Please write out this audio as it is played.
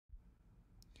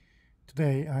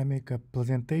Today, I make a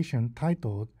presentation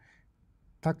titled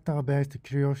Tactile-based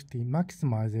curiosity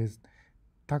maximizes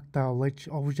tactile-rich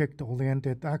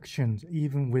object-oriented actions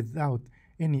even without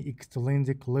any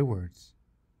extrinsic rewards.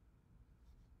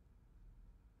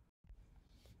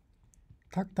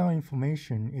 Tactile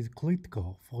information is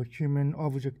critical for human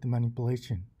object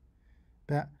manipulation,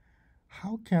 but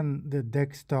how can the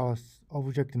dexterous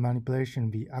object manipulation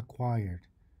be acquired?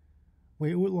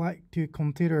 We would like to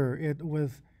consider it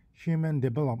with human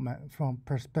development from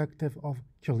perspective of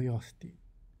curiosity.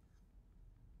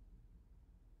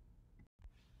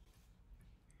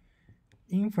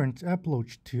 Inference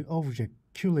approach to object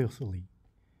curiously.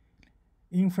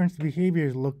 Inference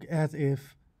behaviors look as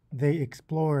if they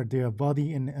explore their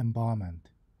body and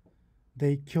environment.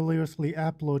 They curiously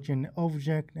approach an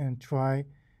object and try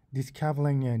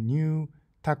discovering a new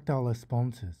tactile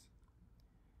responses.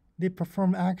 They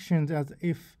perform actions as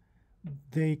if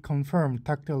they confirm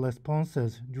tactile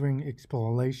responses during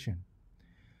exploration.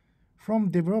 From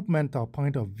developmental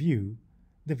point of view,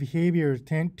 the behaviors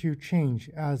tend to change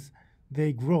as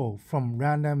they grow from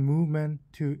random movement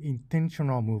to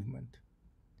intentional movement.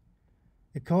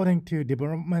 According to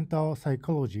developmental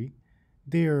psychology,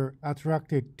 they are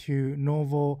attracted to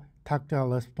novel tactile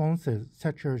responses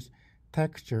such as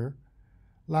texture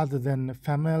rather than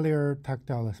familiar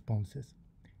tactile responses.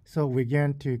 So we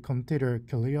began to consider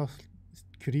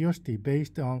curiosity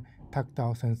based on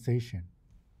tactile sensation.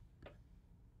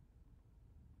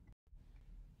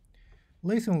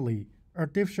 Recently,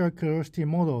 artificial curiosity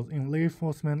models in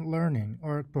reinforcement learning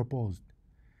are proposed.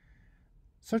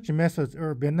 Such methods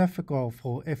are beneficial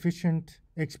for efficient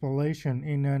exploration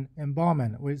in an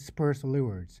environment with sparse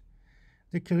rewards.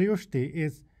 The curiosity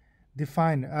is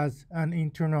defined as an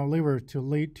internal reward to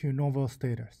lead to novel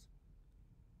status.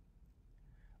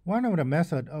 One of the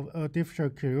methods of artificial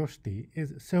curiosity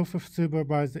is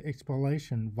self-supervised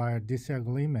exploration via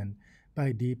disagreement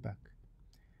by Deepak.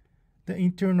 The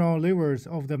internal rewards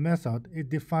of the method is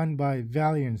defined by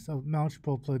variance of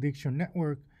multiple prediction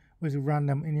network with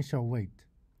random initial weight.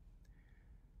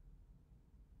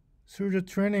 Through the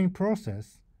training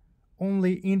process,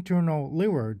 only internal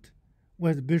reward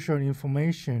with visual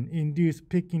information induce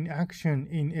picking action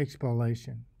in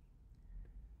exploration.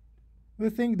 We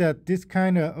think that this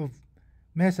kind of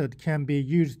method can be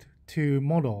used to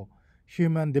model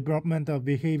human developmental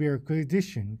behavior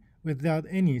acquisition without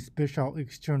any special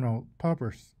external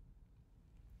purpose.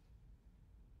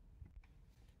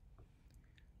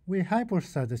 We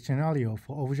hypothesize a scenario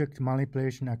for object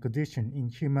manipulation acquisition in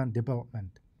human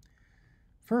development.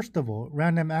 First of all,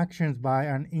 random actions by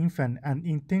an infant and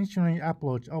intentionally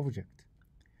approach object.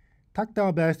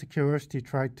 Tactile-based curiosity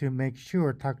tries to make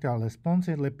sure tactile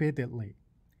responses repeatedly.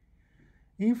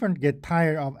 Infants get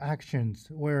tired of actions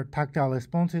where tactile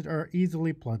responses are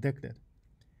easily predicted.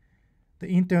 The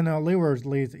internal rewards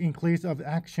leads increase of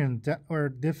actions that are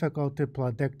difficult to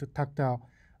predict tactile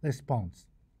response.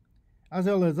 As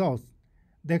a result,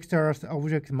 dexterous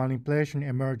object manipulation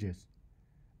emerges.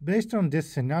 Based on this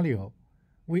scenario,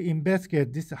 we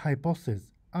investigate this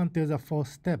hypothesis until the fourth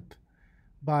step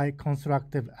by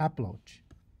constructive approach.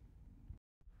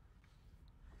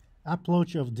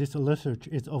 Approach of this research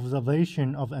is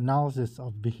observation of analysis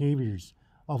of behaviors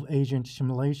of agent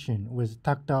simulation with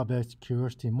tactile-based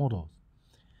curiosity models.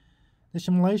 The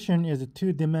simulation is a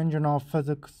two-dimensional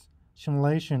physics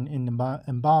simulation in the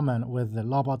environment with a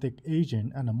robotic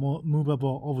agent and a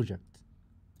movable object.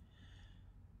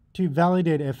 To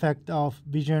validate the effect of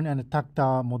vision and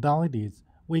tactile modalities,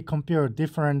 we compare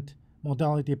different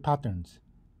modality patterns.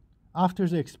 After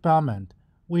the experiment,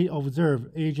 we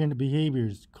observe agent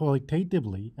behaviors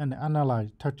qualitatively and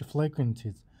analyze touch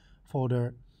frequencies for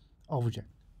the object.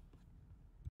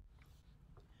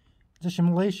 The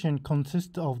simulation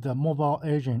consists of the mobile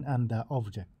agent and the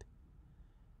object.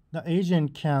 The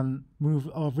agent can move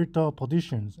orbital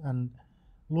positions and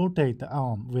rotate the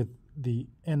arm with the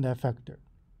end effector.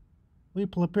 We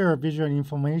prepare visual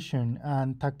information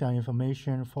and tactile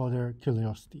information for their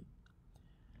curiosity.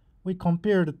 We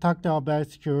compare the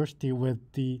tactile-based curiosity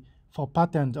with the for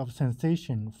patterns of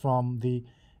sensation from the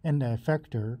end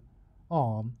effector,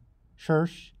 arm,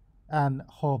 church, and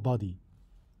whole body.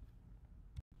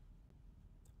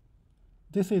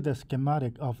 This is the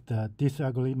schematic of the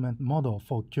disagreement model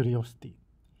for curiosity.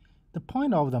 The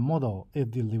point of the model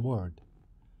is the reward.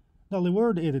 The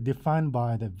reward is defined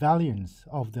by the variance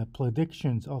of the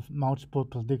predictions of multiple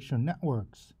prediction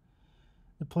networks.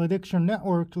 The prediction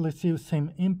network receives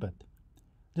same input.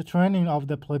 The training of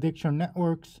the prediction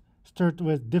networks starts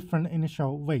with different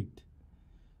initial weight.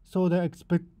 So the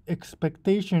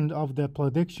expectations of the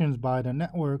predictions by the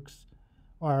networks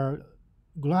are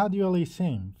gradually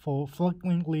same for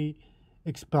frequently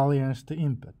experienced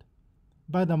input.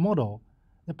 By the model,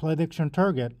 the prediction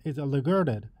target is a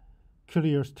regarded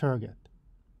curious target.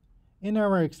 In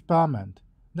our experiment,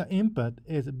 the input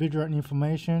is visual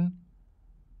information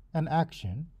and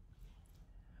action.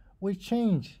 We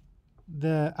change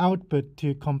the output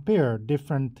to compare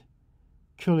different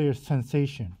curious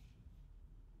sensations.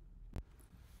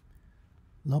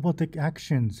 Robotic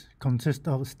actions consist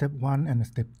of step 1 and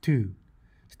step 2.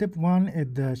 Step 1 is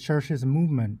the search's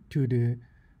movement to the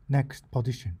next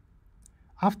position.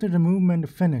 After the movement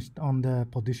finished on the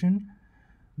position,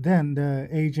 then the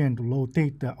agent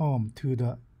rotates the arm to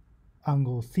the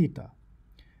angle theta.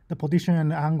 The position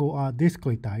and angle are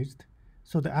discretized,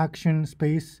 so the action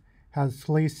space has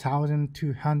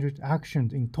 3,200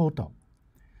 actions in total.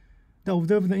 The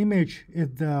observed image is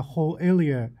the whole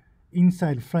area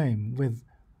inside frame with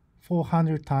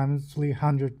 400 times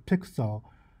 300 pixels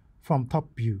from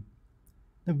top view.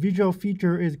 The visual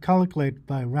feature is calculated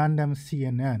by random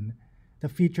CNN. The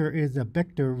feature is a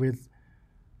vector with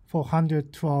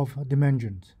 412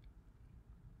 dimensions.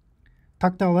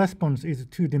 Tactile response is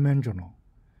two-dimensional.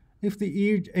 If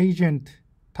the agent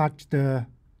touches the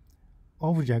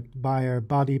object by a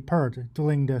body part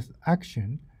during the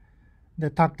action, the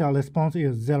tactile response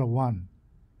is 0, 1.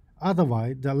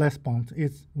 Otherwise, the response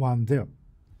is 1, 0.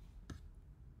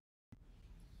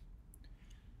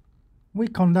 We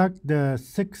conduct the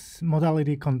 6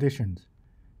 modality conditions.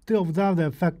 To observe the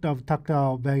effect of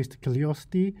tactile-based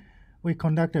curiosity, we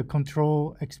conduct a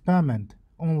control experiment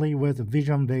only with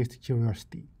vision-based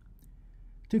curiosity.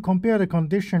 To compare the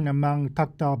condition among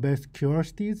tactile-based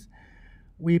curiosities,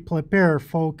 we prepare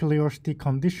 4 curiosity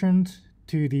conditions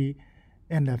to the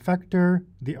end effector,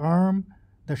 the arm,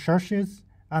 the chassis,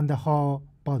 and the whole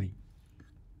body.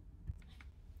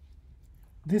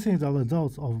 This is the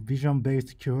result of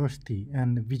vision-based curiosity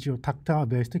and visual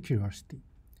tactile-based curiosity.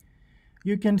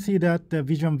 You can see that the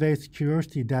vision-based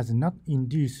curiosity does not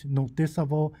induce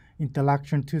noticeable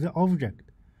interaction to the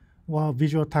object, while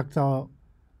visual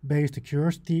tactile-based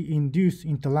curiosity induces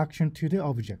interaction to the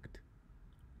object.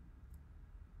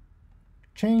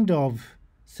 Change of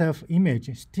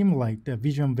self-image stimulates the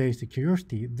vision-based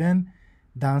curiosity, then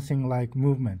dancing-like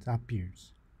movement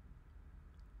appears.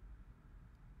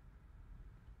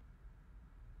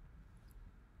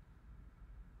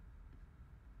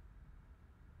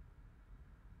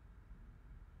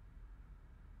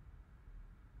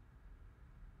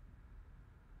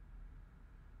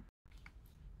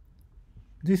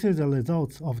 This is the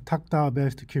result of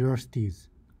tactile-based curiosities.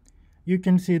 You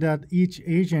can see that each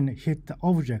agent hits the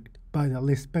object by the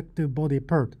respective body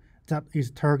part that is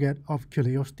target of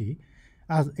curiosity,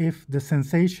 as if the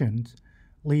sensations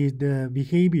lead the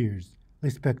behaviors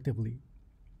respectively.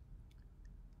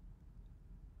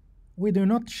 We do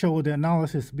not show the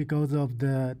analysis because of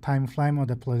the time frame of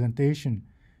the presentation.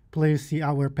 Please see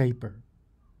our paper.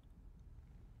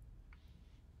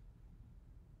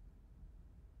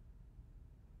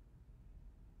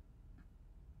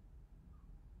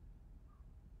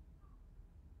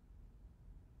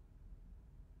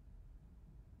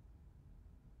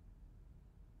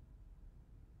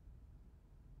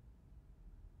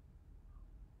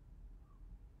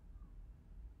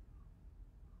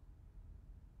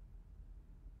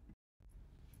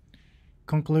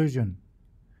 Conclusion.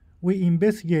 We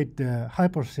investigate the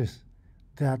hypothesis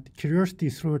that curiosity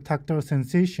through tactile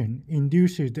sensation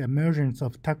induces the emergence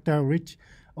of tactile-rich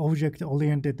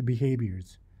object-oriented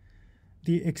behaviors.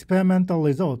 The experimental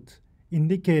results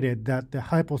indicated that the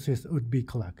hypothesis would be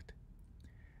correct.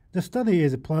 The study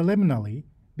is preliminary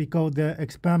because the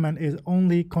experiment is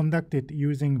only conducted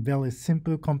using very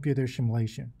simple computer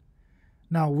simulation.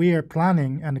 Now we are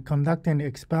planning and conducting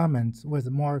experiments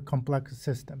with more complex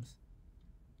systems.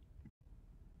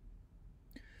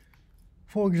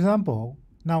 For example,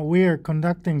 now we are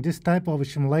conducting this type of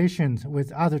simulations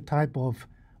with other type of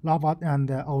robot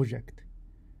and object.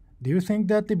 Do you think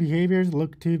that the behaviors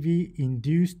look to be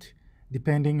induced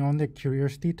depending on the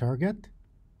curiosity target?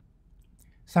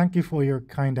 Thank you for your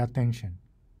kind attention.